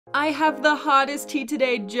I have the hottest tea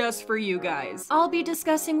today just for you guys. I'll be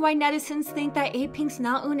discussing why netizens think that Apink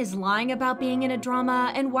Naeun is lying about being in a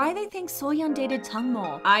drama and why they think Soyeon dated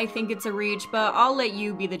Tungmo. I think it's a reach, but I'll let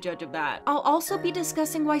you be the judge of that. I'll also be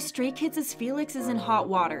discussing why Stray Kids' Felix is in hot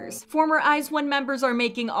waters. Former IZ*ONE members are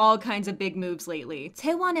making all kinds of big moves lately.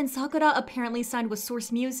 Taewon and Sakura apparently signed with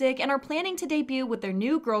Source Music and are planning to debut with their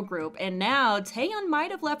new girl group, and now Taeyeon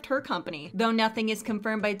might have left her company. Though nothing is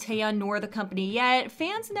confirmed by Taeyeon nor the company yet,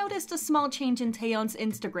 fans noticed a small change in Taeyeon's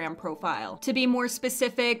Instagram profile. To be more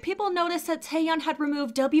specific, people noticed that Taeyeon had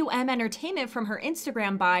removed WM Entertainment from her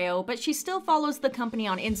Instagram bio, but she still follows the company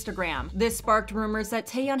on Instagram. This sparked rumors that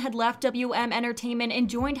Taeyeon had left WM Entertainment and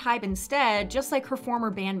joined HYBE instead, just like her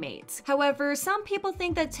former bandmates. However, some people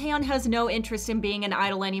think that Taeyeon has no interest in being an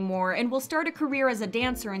idol anymore and will start a career as a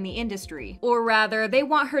dancer in the industry. Or rather, they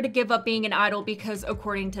want her to give up being an idol because,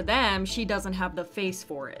 according to them, she doesn't have the face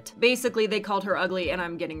for it. Basically, they called her ugly, and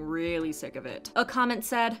I'm getting really sick of it. A comment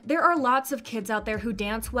said, "There are lots of kids out there who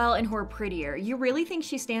dance well and who are prettier. You really think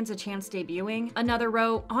she stands a chance debuting?" Another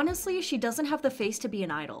wrote, "Honestly, she doesn't have the face to be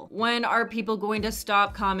an idol." When are people going to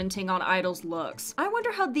stop commenting on idols' looks? I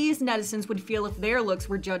wonder how these netizens would feel if their looks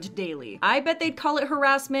were judged daily. I bet they'd call it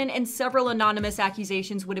harassment and several anonymous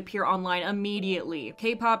accusations would appear online immediately.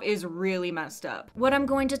 K-pop is really messed up. What I'm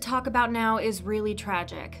going to talk about now is really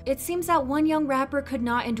tragic. It seems that one young rapper could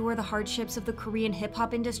not endure the hardships of the Korean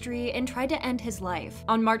hip-hop industry and tried to end his life.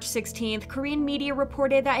 On March 16th, Korean media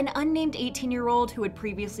reported that an unnamed 18-year-old who had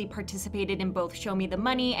previously participated in both Show Me the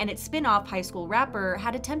Money and its spin-off High School Rapper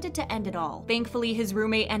had attempted to end it all. Thankfully, his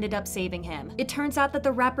roommate ended up saving him. It turns out that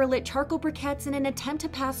the rapper lit charcoal briquettes in an attempt to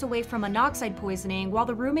pass away from monoxide poisoning while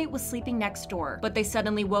the roommate was sleeping next door, but they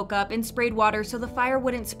suddenly woke up and sprayed water so the fire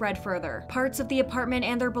wouldn't spread further. Parts of the apartment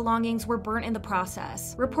and their belongings were burnt in the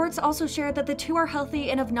process. Reports also shared that the two are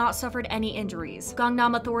healthy and have not suffered any injuries.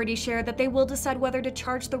 Gangnam authorities shared that they will decide whether to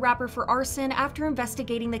charge the rapper for arson after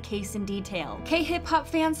investigating the case in detail. K-hip-hop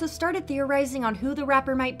fans have started theorizing on who the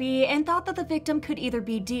rapper might be and thought that the victim could either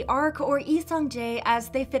be D-Ark or Lee Sung-jae, as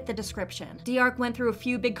they fit the description. D-Ark went through a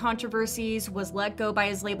few big controversies, was let go by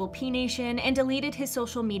his label P-Nation, and deleted his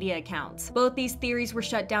social media accounts. Both these theories were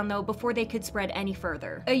shut down though before they could spread any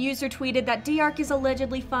further. A user tweeted that D-Ark is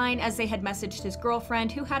allegedly fine as they had messaged his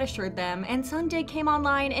girlfriend who had assured them, and Sung-jae came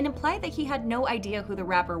online and implied that he had no idea who the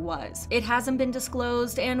rapper was. It hasn't been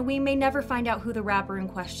disclosed, and we may never find out who the rapper in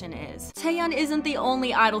question is. Taeyeon isn't the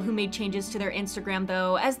only idol who made changes to their Instagram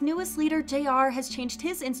though, as newest leader JR has changed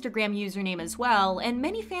his Instagram username as well, and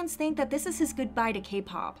many fans think that this is his goodbye to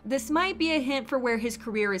K-pop. This might be a hint for where his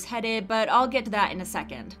career is headed, but I'll get to that in a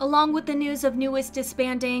second. Along with the news of newest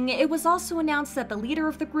disbanding, it was also announced that the leader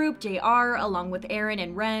of the group, JR, along with Aaron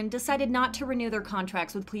and Ren, decided not to renew their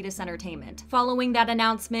contracts with Pledis Entertainment. Following that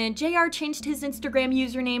announcement, JR changed his Instagram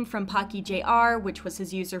username from PakiJR, which was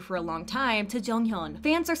his user for a long time, to Jonghyun.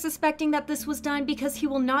 Fans are suspecting that this was done because he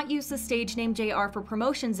will not use the stage name JR for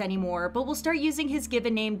promotions anymore, but will start using his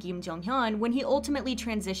given name Kim Jonghyun when he ultimately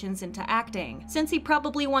transitions into acting. Since he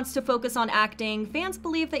probably wants to focus on acting, fans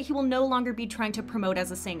believe that he will no longer be trying to promote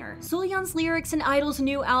as a singer. Soyeon's lyrics in I-DLE's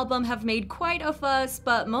new album have made quite a fuss,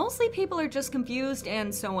 but mostly people are just confused,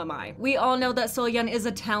 and so am I. We all know that Soyeon is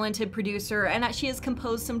a talented producer and that she has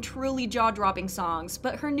composed some truly jaw-dropping songs,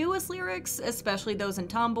 but her newest lyrics, especially those in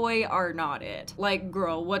Tomboy, are not it. Like,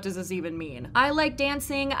 girl, what does this even mean? I like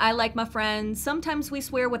dancing, I like my friends, sometimes we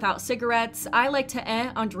swear without cigarettes, I like to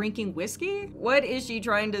on drinking whiskey? What is she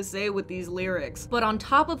trying to say with these lyrics? But on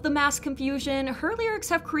top of the mass confusion, her lyrics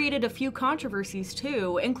have created a few controversies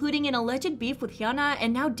too, including an alleged beef with Hyuna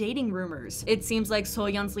and now dating rumors. It seems like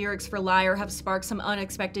Soyeon's lyrics for Liar have sparked some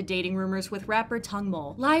unexpected dating rumors with rapper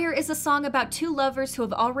Tungmo. Liar is a song about two lovers who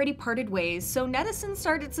have already parted ways, so netizens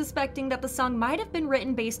started suspecting that the song might have been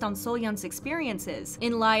written based on Soyeon's experiences.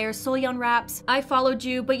 In Liar, Soyeon raps, "I followed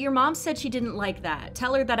you, but your mom said she didn't like that.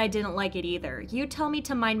 Tell her that I didn't like it either. You tell me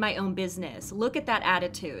to mind my own business. Look at that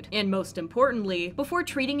attitude. And most importantly, before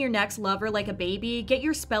treating your next lover like a baby, get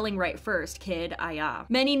your spelling right first, kid, aya."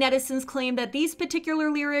 Many netizens claim that these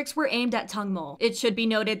particular lyrics were aimed at Tungmo. It should be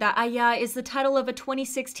noted that Aya is the title of a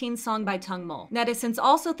 2016 song by Tungmo. Netizens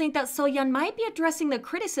also think that Soyeon might be addressing the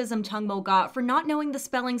criticism Tungmo got for not knowing the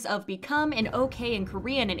spellings of become and okay in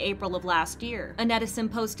Korean in April of last year. A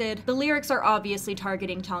netizen posted, "The lyrics are obviously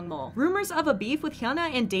targeting Tungmo. Rumors of a beef with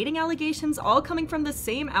Hyuna and dating allegations all coming from the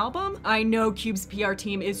same album? I know Cube's PR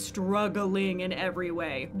team is struggling in every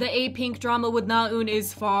way. The Apink drama with Naeun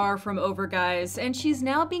is far from over, guys, and she's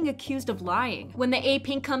now being accused of lying. When the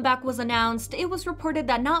Apink comeback was announced, it was reported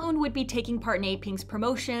that Naeun would be taking part in Apink's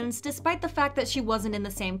promotions, despite the fact that she wasn't in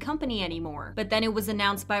the same company anymore. But then it was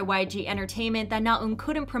announced by YG Entertainment statement that Naeun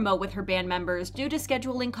couldn't promote with her band members due to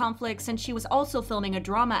scheduling conflicts, and she was also filming a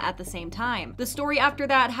drama at the same time. The story after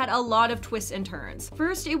that had a lot of twists and turns.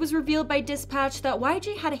 First, it was revealed by Dispatch that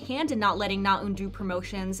YG had a hand in not letting Naeun do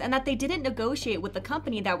promotions and that they didn't negotiate with the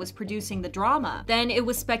company that was producing the drama. Then it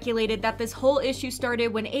was speculated that this whole issue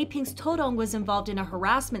started when Apink's Torong was involved in a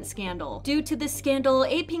harassment scandal. Due to this scandal,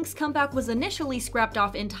 Apink's comeback was initially scrapped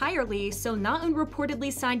off entirely, so Naeun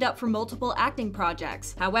reportedly signed up for multiple acting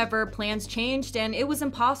projects. However, plans changed and it was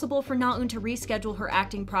impossible for Naeun to reschedule her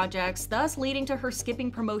acting projects, thus leading to her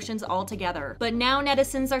skipping promotions altogether. But now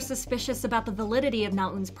netizens are suspicious about the validity of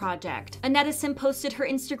Naeun's project. A netizen posted her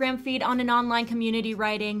Instagram feed on an online community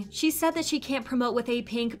writing, "She said that she can't promote with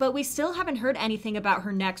Apink, but we still haven't heard anything about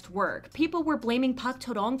her next work. People were blaming Park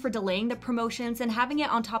Torong for delaying the promotions and having it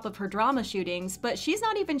on top of her drama shootings, but she's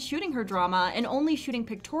not even shooting her drama and only shooting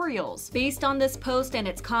pictorials." Based on this post and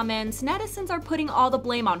its comments, netizens are putting all the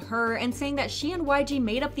blame on her and saying that she and YG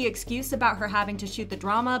made up the excuse about her having to shoot the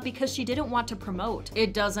drama because she didn't want to promote.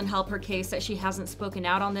 It doesn't help her case that she hasn't spoken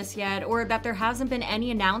out on this yet, or that there hasn't been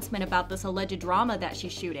any announcement about this alleged drama that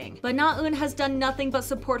she's shooting. But Naeun has done nothing but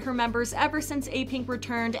support her members ever since Apink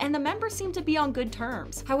returned, and the members seem to be on good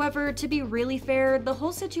terms. However, to be really fair, the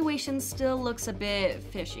whole situation still looks a bit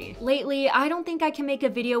fishy. Lately, I don't think I can make a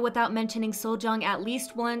video without mentioning Sojeon at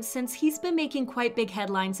least once, since he's been making quite big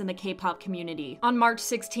headlines in the K-pop community. On March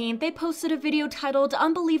 16th, they posted a video titled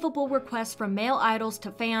 "Unbelievable Requests from Male Idols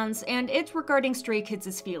to Fans," and it's regarding Stray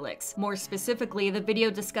Kids' Felix. More specifically, the video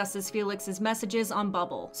discusses Felix's messages on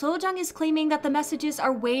Bubble. Sojeon is claiming that the messages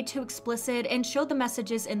are way too explicit and showed the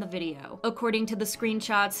messages in the video. According to the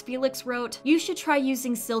screenshots, Felix wrote, "You should try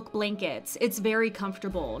using silk blankets. It's very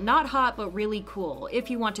comfortable. Not hot, but really cool. If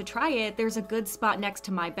you want to try it, there's a good spot next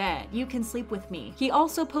to my bed. You can sleep with me." He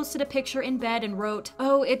also posted a picture in bed and wrote,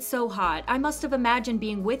 "Oh, it's so hot. I must have imagined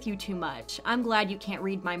being with you too much. I'm glad you can't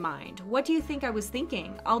read my mind. What do you think I was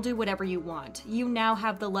thinking? I'll do whatever you want. You now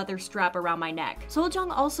have the leather strap around my neck."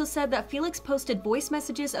 Sojeon also said that Felix posted voice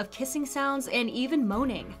messages of kissing sounds and even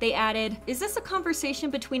moaning. They added, "Is this a conversation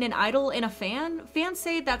between an idol and a fan? Fans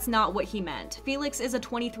say that's not what he meant. Felix is a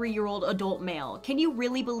 23-year-old adult male. Can you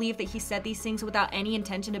really believe that he said these things without any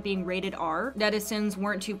intention of being rated R?" Netizens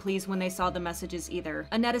weren't too pleased when they saw the messages either.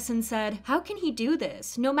 A netizen said, "How can he do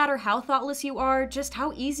this? No matter how thoughtless you are, just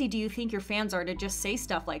how easy do you think your fans are to just say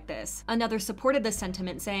stuff like this?" Another supported the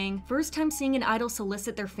sentiment, saying, "First time seeing an idol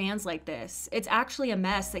solicit their fans like this. It's actually a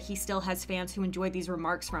mess that he still has fans who enjoy these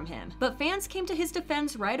remarks from him." But fans came to his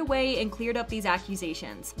defense right away and cleared up these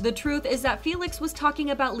accusations. The truth is that Felix was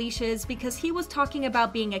talking about leashes because he was talking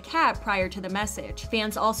about being a cat prior to the message.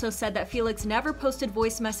 Fans also said that Felix never posted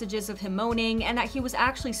voice messages of him moaning and that he was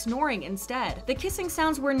actually snoring instead. The kissing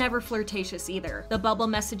sounds were never flirtatious either. The Bubble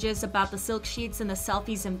messages about the silk sheets and the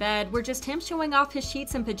selfies in bed were just him showing off his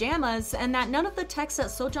sheets and pajamas, and that none of the texts that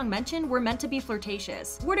Sojeon mentioned were meant to be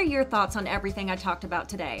flirtatious. What are your thoughts on everything I talked about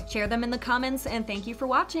today? Share them in the comments, and thank you for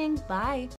watching. Bye!